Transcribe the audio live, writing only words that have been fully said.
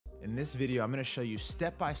In this video, I'm going to show you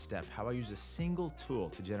step by step how I use a single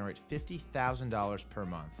tool to generate $50,000 per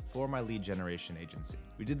month for my lead generation agency.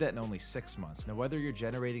 We did that in only 6 months. Now, whether you're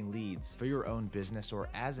generating leads for your own business or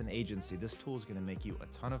as an agency, this tool is going to make you a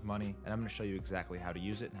ton of money, and I'm going to show you exactly how to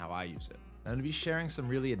use it and how I use it. I'm going to be sharing some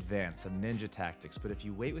really advanced, some ninja tactics, but if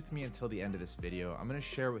you wait with me until the end of this video, I'm going to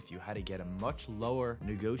share with you how to get a much lower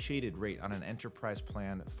negotiated rate on an enterprise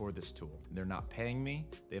plan for this tool. They're not paying me,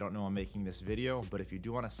 they don't know I'm making this video, but if you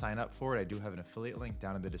do want to sign up for it, I do have an affiliate link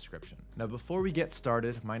down in the description. Now, before we get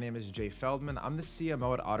started, my name is Jay Feldman. I'm the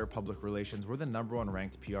CMO at Otter Public Relations. We're the #1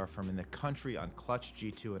 ranked PR firm in the country on Clutch,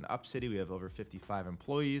 G2, and UpCity. We have over 55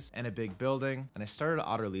 employees and a big building, and I started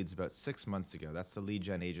Otter Leads about 6 months ago. That's the lead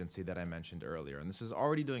gen agency that I mentioned earlier, and this is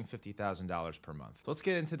already doing $50,000 per month. So let's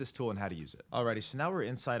get into this tool and how to use it. Alrighty, so now we're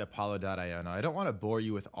inside Apollo.io. Now, I don't want to bore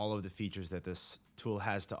you with all of the features that this tool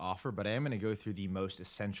has to offer, but I am going to go through the most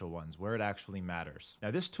essential ones, where it actually matters.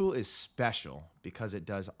 Now, this tool is special because it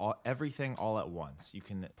does everything all at once. You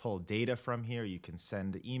can pull data from here, you can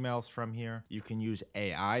send emails from here, you can use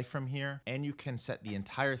AI from here, and you can set the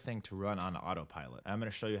entire thing to run on autopilot. I'm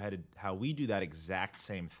going to show you how we do that exact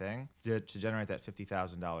same thing to generate that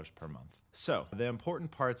 $50,000 per month. So the important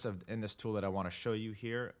parts in this tool that I want to show you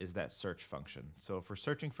here is that search function. So if we're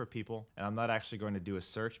searching for people, and I'm not actually going to do a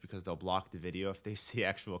search because they'll block the video if they see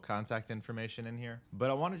actual contact information in here, but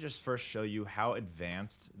I want to just first show you how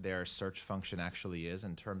advanced their search function actually is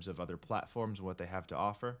in terms of other platforms, what they have to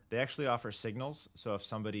offer. They actually offer signals. So if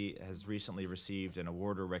somebody has recently received an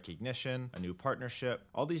award or recognition, a new partnership,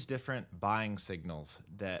 all these different buying signals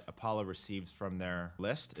that Apollo receives from their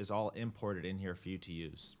list is all imported in here for you to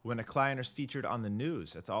use. When a client is featured on the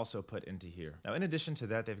news, it's also put into here. Now, in addition to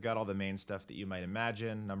that, they've got all the main stuff that you might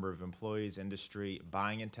imagine: number of employees, industry,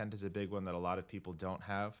 buying intent is a big one that a lot of people don't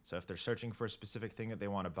have. So if they're searching for a specific thing that they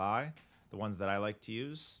want to buy, the ones that I like to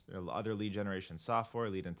use are other lead generation software,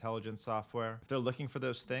 lead intelligence software. If they're looking for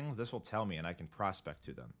those things, this will tell me and I can prospect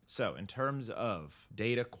to them. So in terms of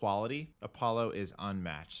data quality, Apollo is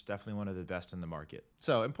unmatched. Definitely one of the best in the market.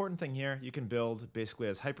 So important thing here, you can build basically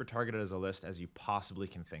as hyper-targeted as a list as you possibly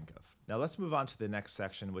can think of. Now let's move on to the next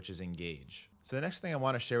section, which is engage. So the next thing I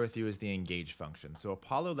want to share with you is the engage function. So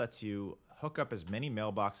Apollo lets you hook up as many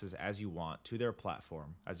mailboxes as you want to their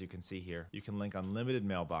platform. As you can see here, you can link unlimited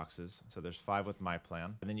mailboxes. So there's 5 with my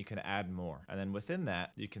plan, and then you can add more. And then within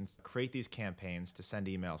that, you can create these campaigns to send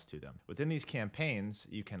emails to them. Within these campaigns,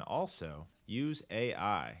 you can also use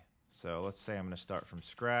AI. So let's say I'm going to start from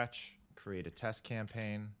scratch, create a test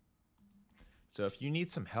campaign. So if you need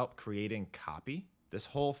some help creating copy, this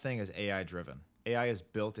whole thing is AI driven. AI is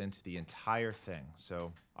built into the entire thing.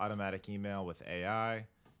 So automatic email with AI,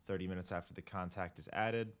 30 minutes after the contact is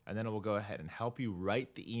added, and then it will go ahead and help you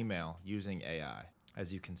write the email using AI.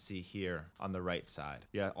 As you can see here on the right side.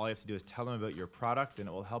 Yeah, all you have to do is tell them about your product and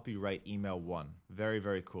it will help you write email 1. Very,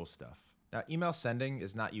 very cool stuff. Now, email sending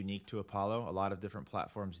is not unique to Apollo. A lot of different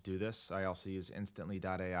platforms do this. I also use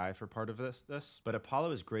Instantly.ai for part of this. But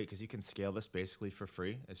Apollo is great because you can scale this basically for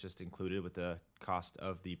free. It's just included with the cost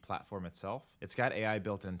of the platform itself. It's got AI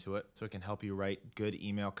built into it, so it can help you write good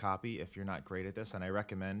email copy if you're not great at this. And I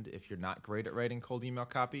recommend, if you're not great at writing cold email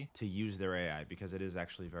copy, to use their AI because it is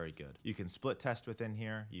actually very good. You can split test within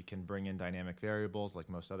here. You can bring in dynamic variables like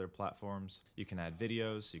most other platforms. You can add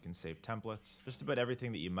videos. You can save templates. Just about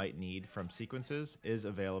everything that you might need from sequences is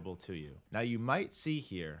available to you. Now, you might see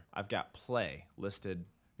here, I've got play listed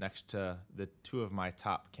next to the 2 of my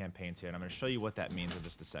top campaigns here, and I'm going to show you what that means in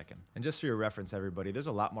just a second. And just for your reference, everybody, there's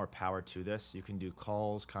a lot more power to this. You can do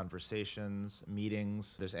calls, conversations,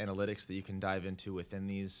 meetings. There's analytics that you can dive into within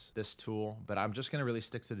this tool, but I'm just going to really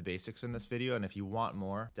stick to the basics in this video, and if you want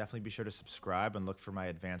more, definitely be sure to subscribe and look for my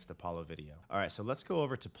advanced Apollo video. All right, so let's go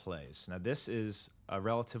over to plays. Now, this is a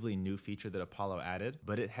relatively new feature that Apollo added,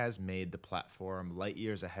 but it has made the platform light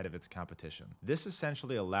years ahead of its competition. This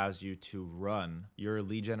essentially allows you to run your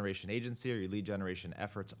lead generation agency or your lead generation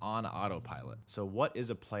efforts on autopilot. So what is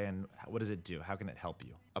a play and what does it do? How can it help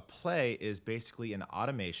you? A play is basically an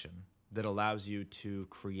automation that allows you to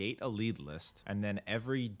create a lead list, and then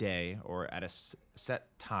every day or at a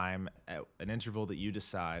set time, at an interval that you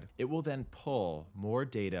decide, it will then pull more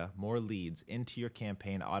data, more leads into your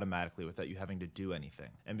campaign automatically without you having to do anything.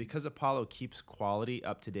 And because Apollo keeps quality,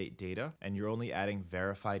 up-to-date data, and you're only adding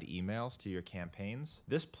verified emails to your campaigns,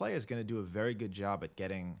 this play is going to do a very good job at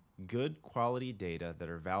getting good quality data that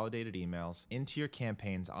are validated emails into your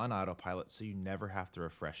campaigns on autopilot so you never have to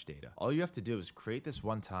refresh data. All you have to do is create this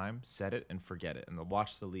one time, set it, and forget it, and they'll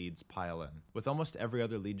watch the leads pile in. With almost every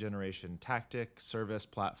other lead generation tactic, service,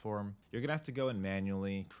 platform, you're gonna have to go and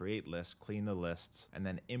manually create lists, clean the lists, and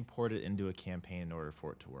then import it into a campaign in order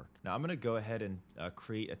for it to work. Now I'm gonna go ahead and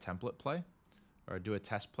create a template play, or do a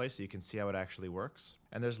test play so you can see how it actually works.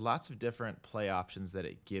 And there's lots of different play options that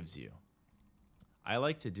it gives you. I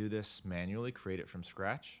like to do this manually, create it from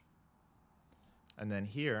scratch. And then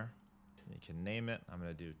here, you can name it. I'm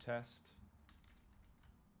gonna do test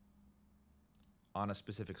on a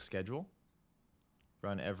specific schedule,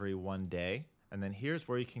 run every 1 day. And then here's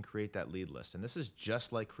where you can create that lead list. And this is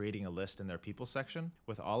just like creating a list in their people section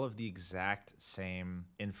with all of the exact same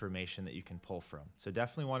information that you can pull from. So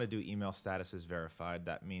definitely want to do email statuses verified.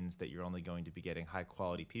 That means that you're only going to be getting high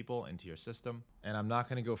quality people into your system. And I'm not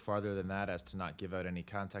going to go farther than that as to not give out any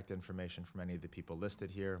contact information from any of the people listed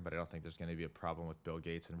here, but I don't think there's going to be a problem with Bill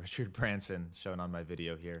Gates and Richard Branson shown on my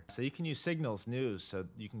video here. So you can use signals news, so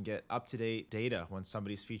you can get up-to-date data when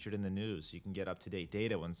somebody's featured in the news. You can get up-to-date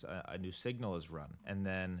data when a new signal is run. And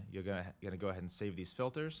then you're gonna go ahead and save these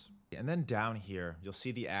filters. And then down here, you'll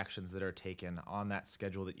see the actions that are taken on that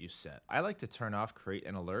schedule that you set. I like to turn off create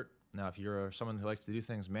an alert. Now, if you're someone who likes to do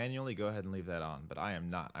things manually, go ahead and leave that on, but I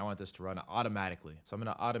am not. I want this to run automatically. So I'm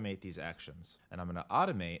gonna automate these actions, and I'm gonna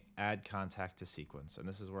automate add contact to sequence. And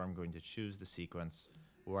this is where I'm going to choose the sequence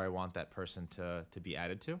where I want that person to be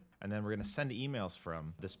added to. And then we're gonna send emails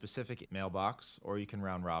from the specific mailbox, or you can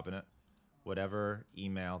round robin it, whatever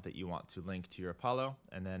email that you want to link to your Apollo,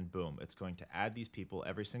 and then boom, it's going to add these people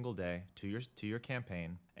every single day to your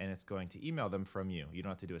campaign, and it's going to email them from you. You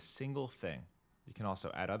don't have to do a single thing. You can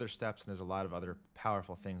also add other steps, and there's a lot of other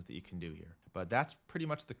powerful things that you can do here. But that's pretty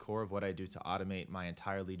much the core of what I do to automate my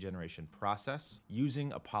entire lead generation process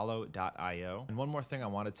using Apollo.io. And one more thing I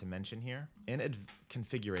wanted to mention here, in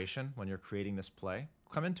configuration, when you're creating this play,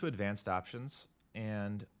 come into advanced options,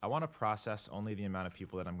 and I want to process only the amount of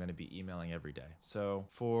people that I'm going to be emailing every day. So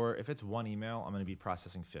if it's 1 email, I'm going to be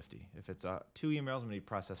processing 50. If it's 2 emails, I'm going to be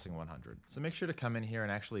processing 100. So make sure to come in here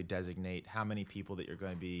and actually designate how many people that you're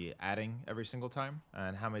going to be adding every single time,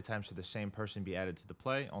 and how many times should the same person be added to the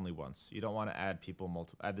play? Only once. You don't want to add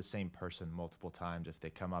the same person multiple times if they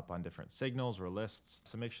come up on different signals or lists.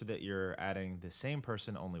 So make sure that you're adding the same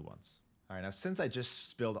person only once. All right, now since I just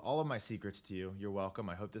spilled all of my secrets to you, you're welcome.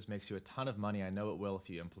 I hope this makes you a ton of money. I know it will if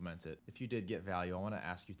you implement it. If you did get value, I want to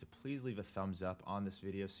ask you to please leave a thumbs up on this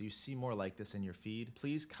video so you see more like this in your feed.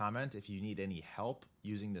 Please comment if you need any help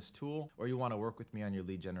using this tool, or you want to work with me on your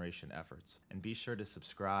lead generation efforts. And be sure to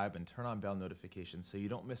subscribe and turn on bell notifications so you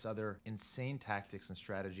don't miss other insane tactics and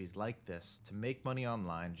strategies like this to make money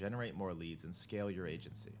online, generate more leads, and scale your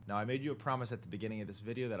agency. Now, I made you a promise at the beginning of this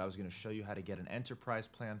video that I was going to show you how to get an enterprise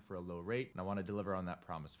plan for a low rate, and I want to deliver on that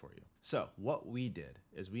promise for you. So what we did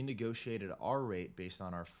is we negotiated our rate based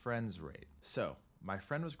on our friend's rate. So my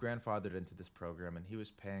friend was grandfathered into this program, and he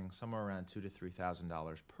was paying somewhere around $2,000 to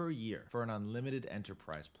 $3,000 per year for an unlimited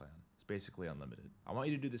enterprise plan. It's basically unlimited. I want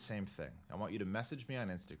you to do the same thing. I want you to message me on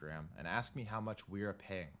Instagram and ask me how much we are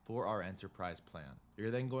paying for our enterprise plan. You're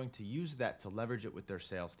then going to use that to leverage it with their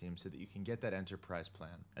sales team so that you can get that enterprise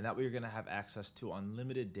plan. And that way you're going to have access to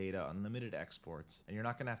unlimited data, unlimited exports, and you're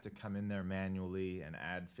not going to have to come in there manually and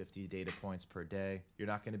add 50 data points per day. You're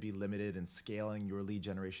not going to be limited in scaling your lead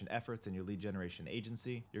generation efforts and your lead generation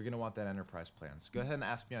agency. You're going to want that enterprise plan. So go ahead and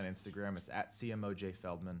ask me on Instagram. It's at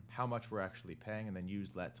CMOJFeldman, how much we're actually paying, and then use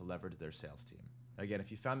that to leverage their sales team. Again,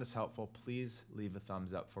 if you found this helpful, please leave a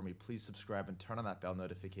thumbs up for me. Please subscribe and turn on that bell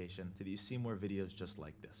notification so that you see more videos just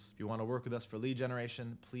like this. If you want to work with us for lead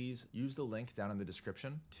generation, please use the link down in the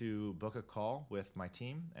description to book a call with my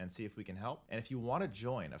team and see if we can help. And if you want to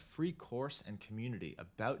join a free course and community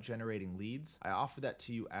about generating leads, I offer that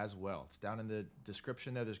to you as well. It's down in the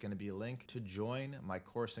description there. There's going to be a link to join my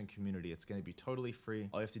course and community. It's going to be totally free.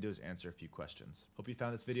 All you have to do is answer a few questions. Hope you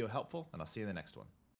found this video helpful, and I'll see you in the next one.